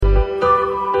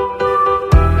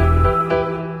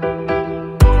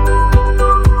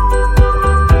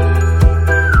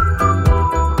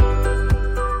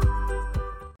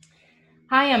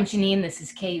Janine. This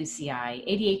is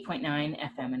KUCI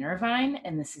 88.9 FM in Irvine,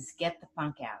 and this is Get the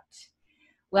Funk Out.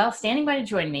 Well, standing by to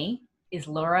join me is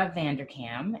Laura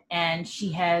Vanderkam, and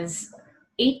she has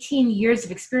 18 years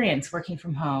of experience working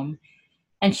from home,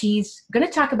 and she's going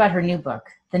to talk about her new book,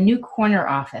 The New Corner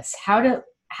Office,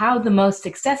 how the most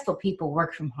successful people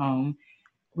work from home,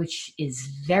 which is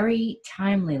very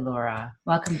timely, Laura.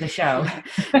 Welcome to the show.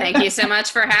 Thank you so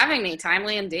much for having me.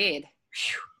 Timely indeed.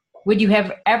 Would you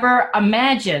have ever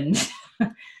imagined?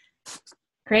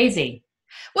 Crazy.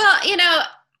 Well,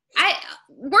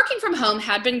 working from home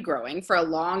had been growing for a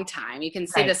long time. You can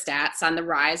see the stats on the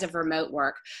rise of remote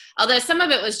work, although some of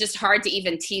it was just hard to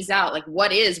even tease out, like,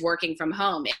 what is working from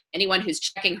home? Anyone who's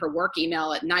checking her work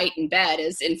email at night in bed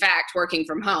is in fact working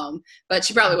from home, but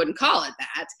she probably wouldn't call it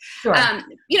that. Sure.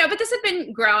 But this had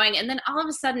been growing. And then all of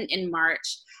a sudden in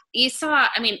March, you saw,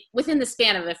 within the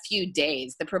span of a few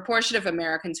days, the proportion of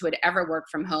Americans who had ever worked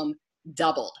from home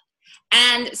doubled.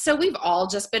 And so we've all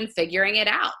just been figuring it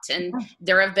out. And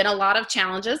there have been a lot of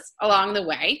challenges along the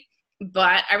way.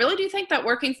 But I really do think that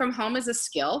working from home is a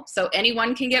skill. So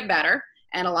anyone can get better.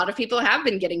 And a lot of people have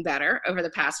been getting better over the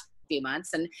past few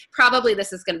months. And probably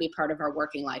this is going to be part of our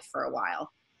working life for a while.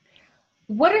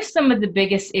 What are some of the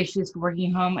biggest issues for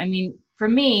working home? For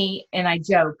me, and I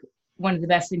joke, one of the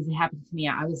best things that happened to me,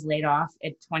 I was laid off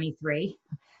at 23.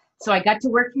 So I got to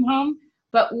work from home.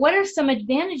 But what are some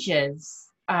advantages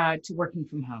to working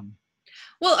from home?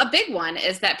 Well, a big one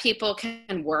is that people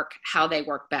can work how they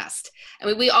work best.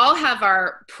 We all have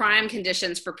our prime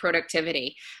conditions for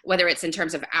productivity, whether it's in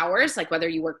terms of hours, like whether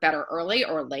you work better early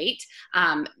or late.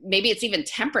 Maybe it's even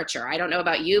temperature. I don't know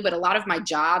about you, but a lot of my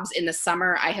jobs in the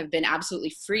summer, I have been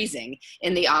absolutely freezing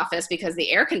in the office because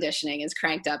the air conditioning is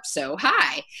cranked up so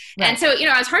high. Right. And so,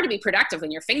 it's hard to be productive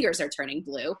when your fingers are turning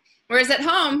blue. Whereas at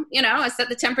home, I set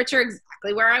the temperature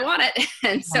exactly where I want it.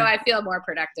 And so I feel more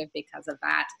productive because of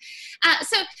that.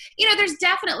 So there's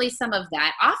definitely some of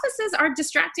that. Offices are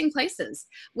distracting places.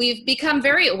 We've become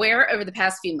very aware over the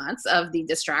past few months of the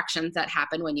distractions that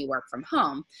happen when you work from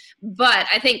home. But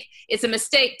I think it's a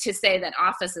mistake to say that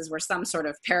offices were some sort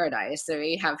of paradise. So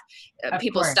you have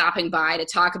people stopping by to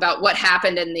talk about what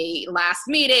happened in the last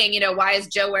meeting. Why is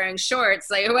Joe wearing shorts?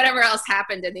 Like whatever else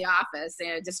happened in the office,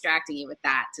 distracting you with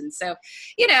that. And so,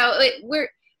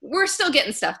 we're still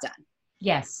getting stuff done.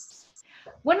 Yes.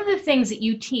 One of the things that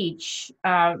you teach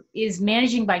is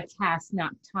managing by task,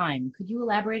 not time. Could you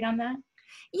elaborate on that?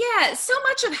 Yeah, so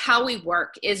much of how we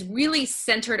work is really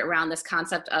centered around this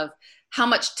concept of how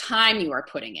much time you are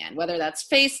putting in, whether that's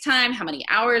face time, how many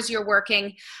hours you're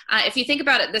working. If you think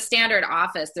about it, the standard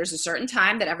office, there's a certain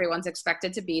time that everyone's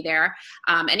expected to be there.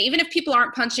 And even if people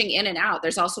aren't punching in and out,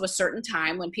 there's also a certain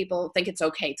time when people think it's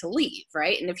okay to leave,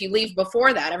 right? And if you leave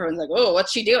before that, everyone's like, oh,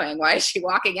 what's she doing? Why is she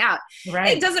walking out?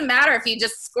 Right. It doesn't matter if you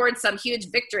just scored some huge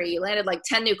victory. You landed like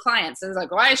 10 new clients. It's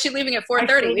like, why is she leaving at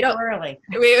 4:30? We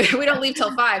don't leave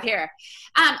till 5 here.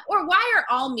 Or why are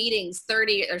all meetings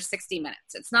 30 or 60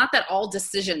 minutes? It's not that all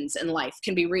decisions in life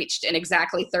can be reached in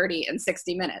exactly 30 and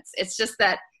 60 minutes. It's just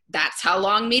that that's how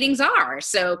long meetings are.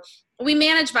 So we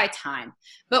manage by time.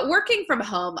 But working from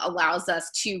home allows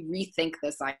us to rethink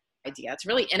this idea, to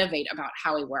really innovate about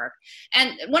how we work.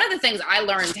 And one of the things I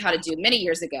learned how to do many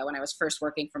years ago when I was first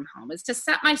working from home is to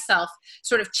set myself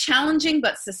sort of challenging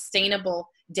but sustainable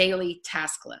daily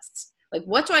task lists. Like,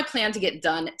 what do I plan to get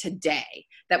done today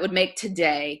that would make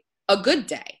today a good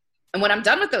day? And when I'm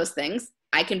done with those things,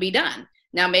 I can be done.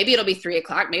 Now, maybe it'll be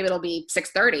 3:00, maybe it'll be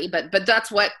 6:30, but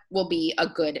that's what will be a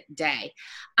good day.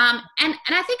 And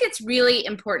I think it's really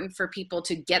important for people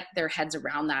to get their heads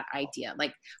around that idea.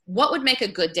 Like, what would make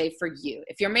a good day for you?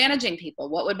 If you're managing people,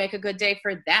 what would make a good day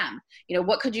for them?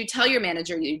 What could you tell your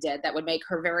manager you did that would make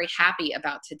her very happy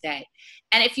about today?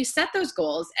 And if you set those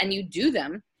goals and you do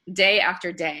them day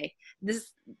after day,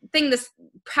 this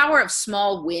power of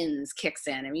small wins kicks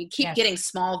in, and you keep getting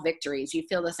small victories. You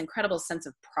feel this incredible sense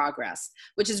of progress,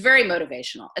 which is very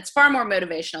motivational. It's far more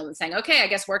motivational than saying, okay, I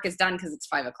guess work is done because it's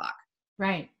 5:00.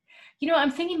 Right.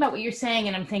 I'm thinking about what you're saying,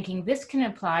 and I'm thinking this can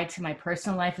apply to my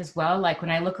personal life as well. Like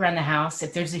when I look around the house,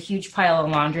 if there's a huge pile of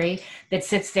laundry that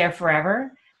sits there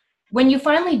forever, when you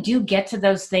finally do get to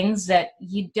those things that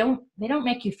they don't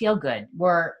make you feel good.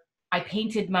 Where I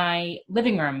painted my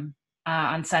living room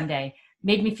on Sunday,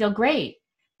 made me feel great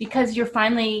because you're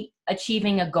finally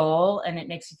achieving a goal and it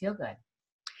makes you feel good.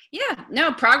 Yeah,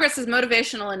 no, progress is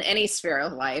motivational in any sphere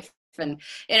of life. And,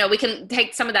 we can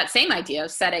take some of that same idea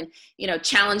of setting,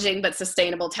 challenging but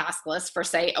sustainable task lists for,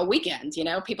 say, a weekend.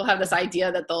 People have this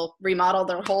idea that they'll remodel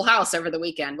their whole house over the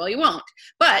weekend. Well, you won't,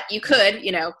 but you could,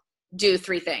 do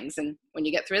 3 things. And when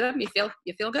you get through them, you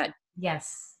feel good.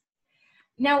 Yes.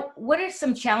 Now, what are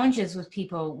some challenges with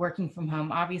people working from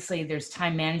home? Obviously, there's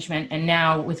time management, and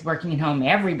now with working at home,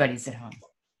 everybody's at home.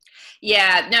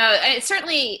 Yeah, no, it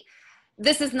certainly,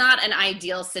 this is not an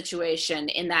ideal situation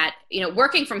in that,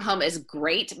 working from home is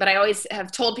great, but I always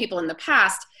have told people in the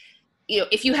past,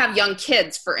 if you have young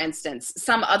kids, for instance,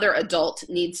 some other adult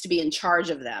needs to be in charge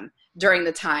of them during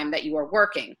the time that you are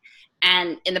working.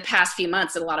 And in the past few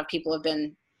months, a lot of people have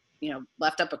been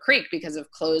left up a creek because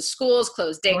of closed schools,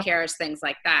 closed daycares, things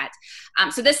like that.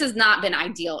 So this has not been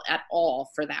ideal at all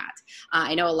for that.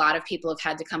 I know a lot of people have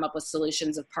had to come up with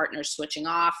solutions of partners switching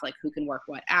off, like who can work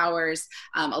what hours.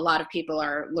 A lot of people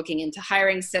are looking into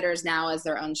hiring sitters now as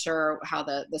they're unsure how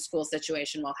the school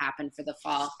situation will happen for the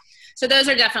fall. So those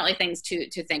are definitely things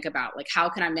to think about, like how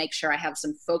can I make sure I have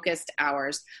some focused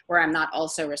hours where I'm not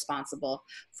also responsible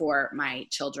for my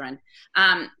children.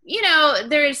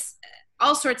 There's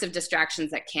all sorts of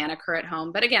distractions that can occur at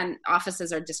home. But again,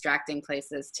 offices are distracting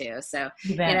places too. So,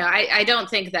 I don't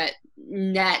think that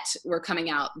we're coming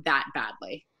out that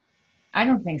badly. I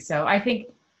don't think so. I think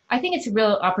it's a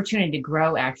real opportunity to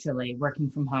grow, actually, working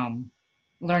from home,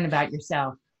 learn about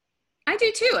yourself. I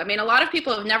do too. I mean, a lot of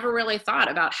people have never really thought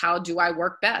about how do I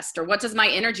work best, or what does my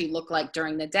energy look like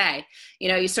during the day?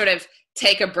 You sort of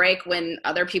take a break when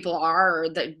other people are, or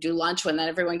do lunch when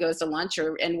everyone goes to lunch,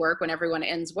 or end work when everyone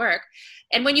ends work.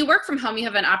 And when you work from home, you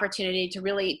have an opportunity to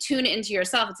really tune into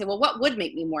yourself and say, well, what would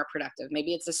make me more productive?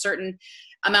 Maybe it's a certain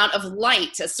amount of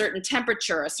light, a certain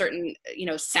temperature, a certain,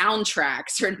 soundtrack,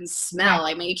 certain smell.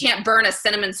 Right. I mean, you can't burn a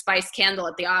cinnamon spice candle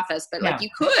at the office, but like you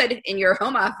could in your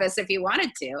home office if you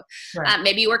wanted to. Right.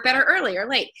 Maybe you work better early or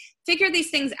late. Figure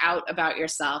these things out about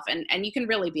yourself, and you can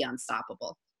really be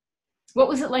unstoppable. What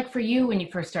was it like for you when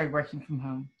you first started working from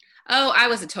home? Oh, I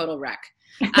was a total wreck.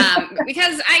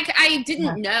 Because I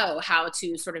didn't know how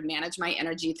to sort of manage my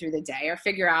energy through the day or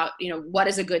figure out, what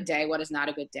is a good day, what is not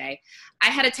a good day. I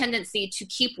had a tendency to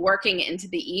keep working into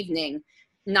the evening,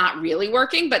 not really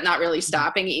working, but not really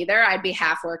stopping either. I'd be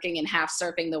half working and half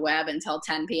surfing the web until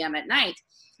 10 p.m. at night.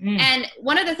 And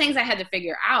one of the things I had to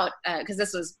figure out, because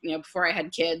this was, before I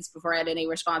had kids, before I had any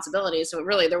responsibilities, so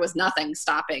really there was nothing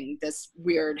stopping this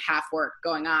weird half work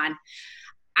going on.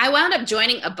 I wound up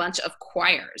joining a bunch of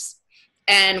choirs.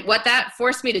 And what that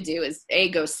forced me to do is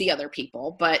go see other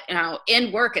people, but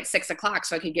in work at 6:00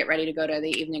 so I could get ready to go to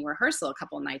the evening rehearsal a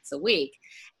couple nights a week.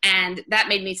 And that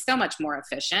made me so much more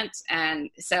efficient. And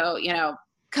so,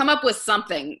 come up with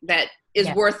something that is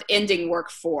worth ending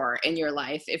work for in your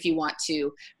life if you want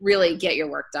to really get your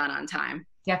work done on time.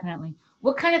 Definitely.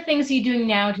 What kind of things are you doing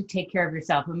now to take care of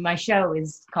yourself? And my show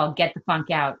is called Get the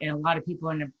Funk Out, and a lot of people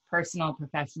are in a personal,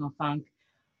 professional funk.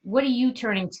 What are you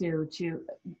turning to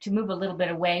move a little bit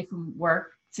away from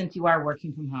work since you are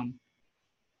working from home?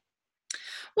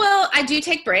 Well, I do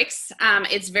take breaks.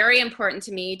 It's very important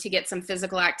to me to get some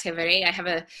physical activity. I have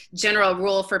a general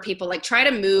rule for people, like try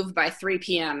to move by 3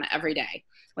 p.m. every day.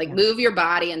 Like move your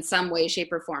body in some way, shape,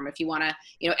 or form. If you want to,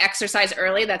 exercise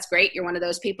early, that's great. You're one of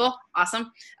those people. Awesome.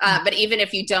 But even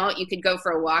if you don't, you could go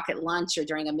for a walk at lunch or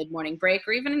during a mid-morning break,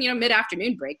 or even,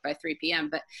 mid-afternoon break by 3 p.m.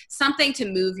 But something to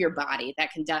move your body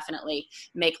that can definitely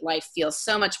make life feel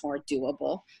so much more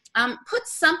doable. Put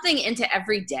something into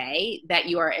every day that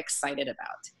you are excited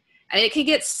about. I mean, it can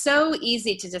get so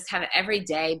easy to just have every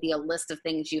day be a list of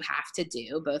things you have to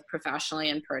do, both professionally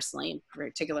and personally, and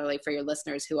particularly for your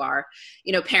listeners who are,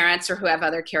 parents or who have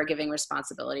other caregiving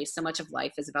responsibilities. So much of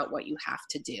life is about what you have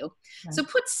to do. Right. So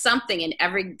put something in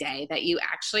every day that you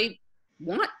actually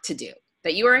want to do,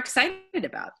 that you are excited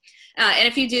about. And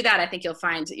if you do that, I think you'll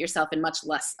find yourself in much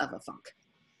less of a funk.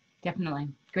 Definitely.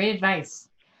 Great advice.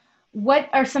 What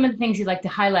are some of the things you'd like to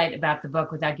highlight about the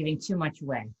book without giving too much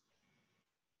away?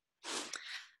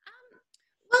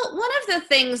 Well, one of the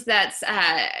things that's,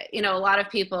 a lot of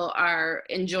people are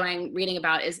enjoying reading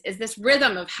about is this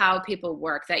rhythm of how people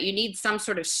work, that you need some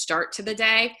sort of start to the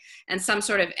day and some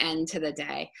sort of end to the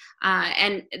day.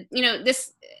 A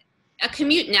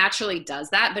commute naturally does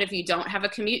that, but if you don't have a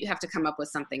commute, you have to come up with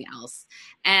something else.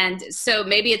 And so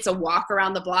maybe it's a walk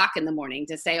around the block in the morning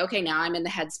to say, okay, now I'm in the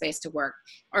headspace to work.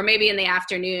 Or maybe in the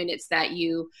afternoon, it's that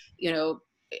you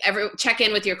check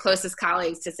in with your closest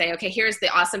colleagues to say, okay, here's the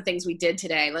awesome things we did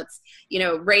today. Let's,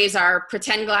 raise our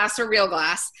pretend glass or real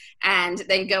glass, and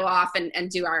then go off and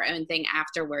do our own thing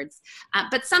afterwards.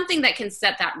 But something that can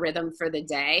set that rhythm for the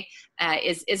day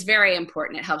is very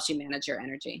important. It helps you manage your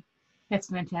energy. That's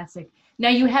fantastic. Now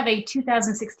you have a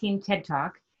 2016 TED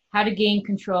Talk, How to Gain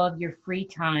Control of Your Free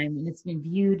Time, and it's been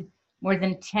viewed more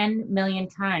than 10 million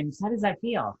times. How does that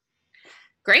feel?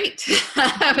 Great.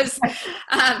 I was,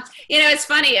 it's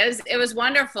funny. It was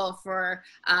wonderful for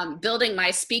building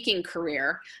my speaking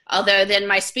career. Although then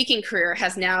my speaking career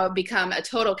has now become a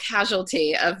total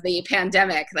casualty of the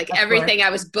pandemic. Like everything I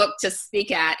was booked to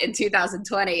speak at in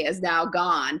 2020 is now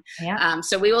gone. Yeah.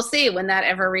 So we will see when that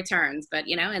ever returns. But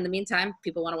in the meantime,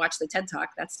 people want to watch the TED Talk.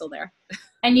 That's still there.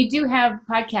 And you do have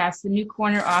podcasts, The New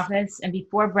Corner Office and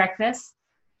Before Breakfast.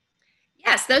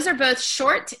 Yes, those are both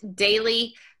short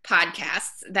daily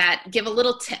podcasts that give a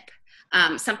little tip,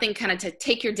 something kind of to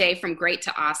take your day from great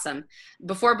to awesome.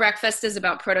 Before Breakfast is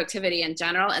about productivity in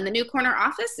general, and The New Corner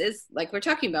Office is, like we're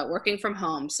talking about, working from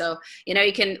home. So,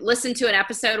 you can listen to an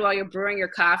episode while you're brewing your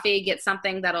coffee, get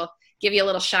something that'll give you a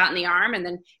little shot in the arm, and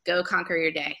then go conquer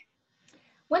your day.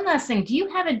 One last thing, do you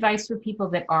have advice for people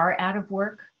that are out of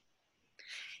work?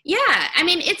 Yeah,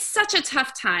 it's such a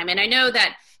tough time, and I know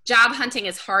that job hunting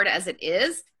is hard as it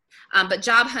is. But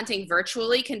job hunting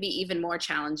virtually can be even more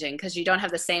challenging because you don't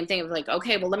have the same thing of like,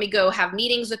 okay, well, let me go have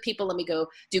meetings with people. Let me go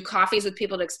do coffees with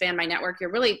people to expand my network.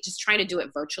 You're really just trying to do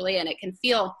it virtually, and it can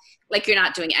feel like you're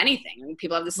not doing anything.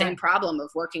 People have the same problem of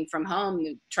working from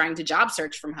home, trying to job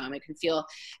search from home. It can feel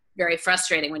very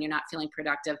frustrating when you're not feeling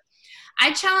productive.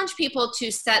 I challenge people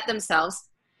to set themselves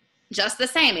just the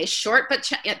same, a short but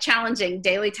challenging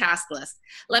daily task list.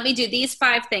 Let me do these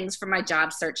 5 things for my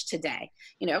job search today.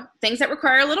 Things that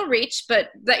require a little reach, but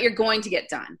that you're going to get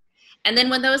done. And then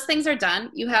when those things are done,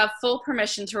 you have full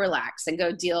permission to relax and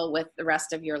go deal with the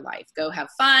rest of your life. Go have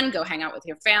fun, go hang out with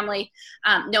your family,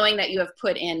 knowing that you have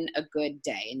put in a good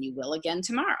day, and you will again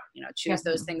tomorrow. Choose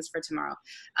those things for tomorrow.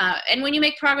 And when you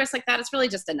make progress like that, it's really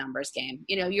just a numbers game.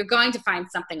 You're going to find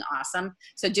something awesome.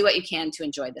 So do what you can to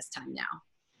enjoy this time now.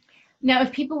 Now,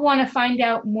 if people want to find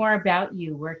out more about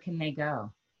you, where can they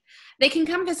go? They can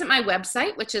come visit my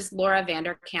website, which is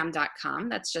lauravanderkam.com.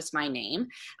 That's just my name.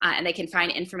 And they can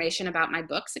find information about my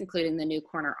books, including The New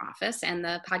Corner Office and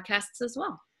the podcasts as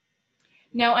well.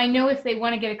 Now, I know if they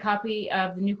want to get a copy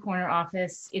of The New Corner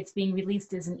Office, it's being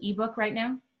released as an ebook right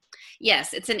now?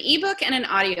 Yes, it's an ebook and an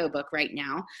audiobook right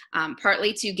now,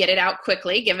 partly to get it out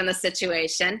quickly, given the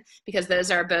situation, because those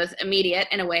are both immediate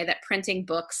in a way that printing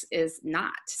books is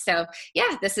not. So,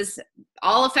 yeah, this is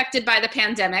all affected by the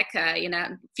pandemic,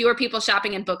 fewer people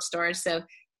shopping in bookstores. So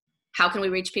how can we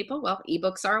reach people? Well,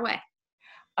 ebooks are a way.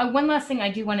 One last thing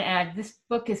I do want to add, this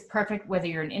book is perfect whether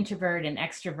you're an introvert, an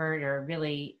extrovert, or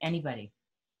really anybody.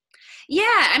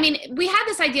 Yeah, we had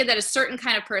this idea that a certain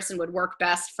kind of person would work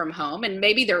best from home, and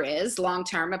maybe there is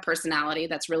long-term a personality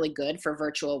that's really good for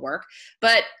virtual work,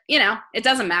 but it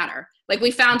doesn't matter. Like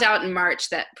we found out in March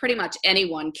that pretty much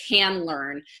anyone can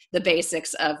learn the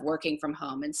basics of working from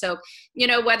home. And so,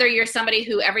 whether you're somebody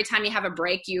who every time you have a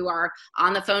break, you are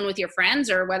on the phone with your friends,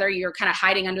 or whether you're kind of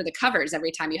hiding under the covers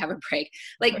every time you have a break,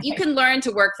 you can learn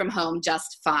to work from home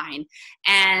just fine.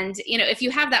 And, if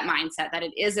you have that mindset that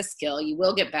it is a skill, you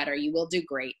will get better, you will do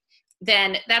great,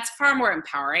 then that's far more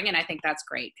empowering. And I think that's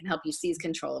great. It can help you seize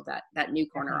control of that new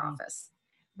corner office.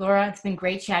 Laura, it's been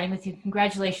great chatting with you.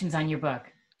 Congratulations on your book.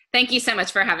 Thank you so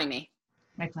much for having me.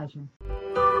 My pleasure.